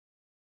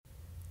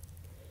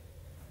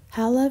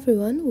Hello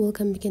everyone,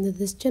 welcome back into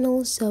this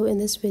channel. So in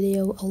this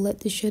video, I'll let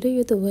to show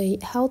you the way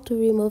how to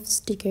remove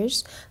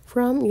stickers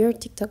from your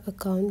TikTok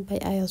account by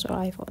iOS or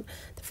iPhone.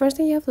 The first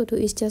thing you have to do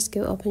is just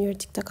go open your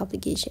TikTok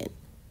application.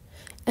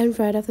 And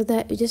right after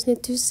that, you just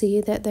need to see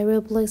that there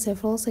will be like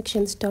several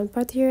sections down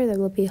part here. There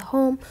will be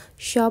home,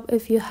 shop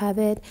if you have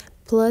it,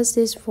 plus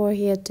this for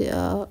here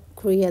to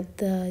create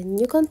the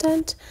new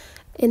content,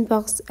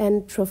 inbox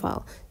and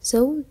profile.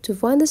 So to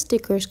find the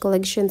stickers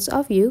collections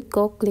of you,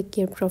 go click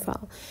your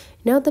profile.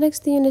 Now the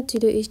next thing you need to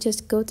do is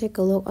just go take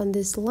a look on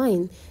this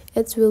line.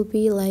 It will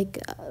be like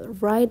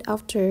right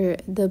after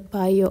the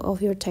bio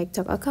of your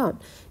TikTok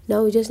account.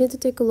 Now we just need to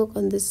take a look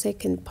on the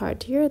second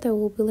part here. There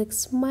will be like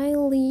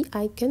smiley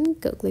icon.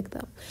 Go click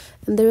them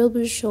and there will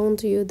be shown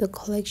to you the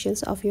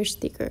collections of your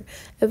sticker.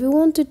 If you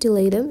want to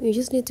delete them, you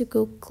just need to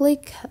go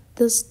click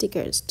the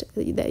stickers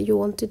that you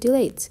want to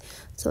delete.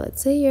 So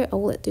let's say here I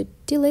will let you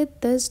delete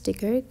the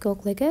sticker. Go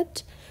click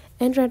it,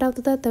 and right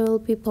after that there will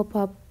be pop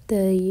up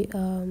the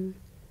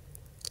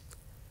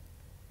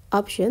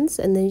options,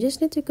 and then you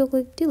just need to go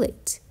click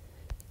delete,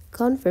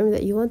 confirm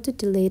that you want to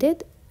delete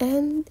it,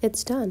 and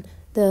it's done.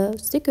 The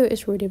sticker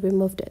is already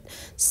removed it.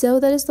 So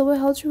that is the way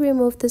how to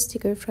remove the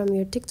sticker from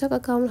your TikTok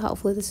account.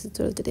 Hopefully this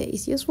tutorial today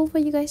is useful for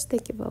you guys.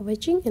 Thank you for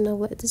watching, and I'll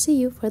wait to see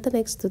you for the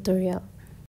next tutorial.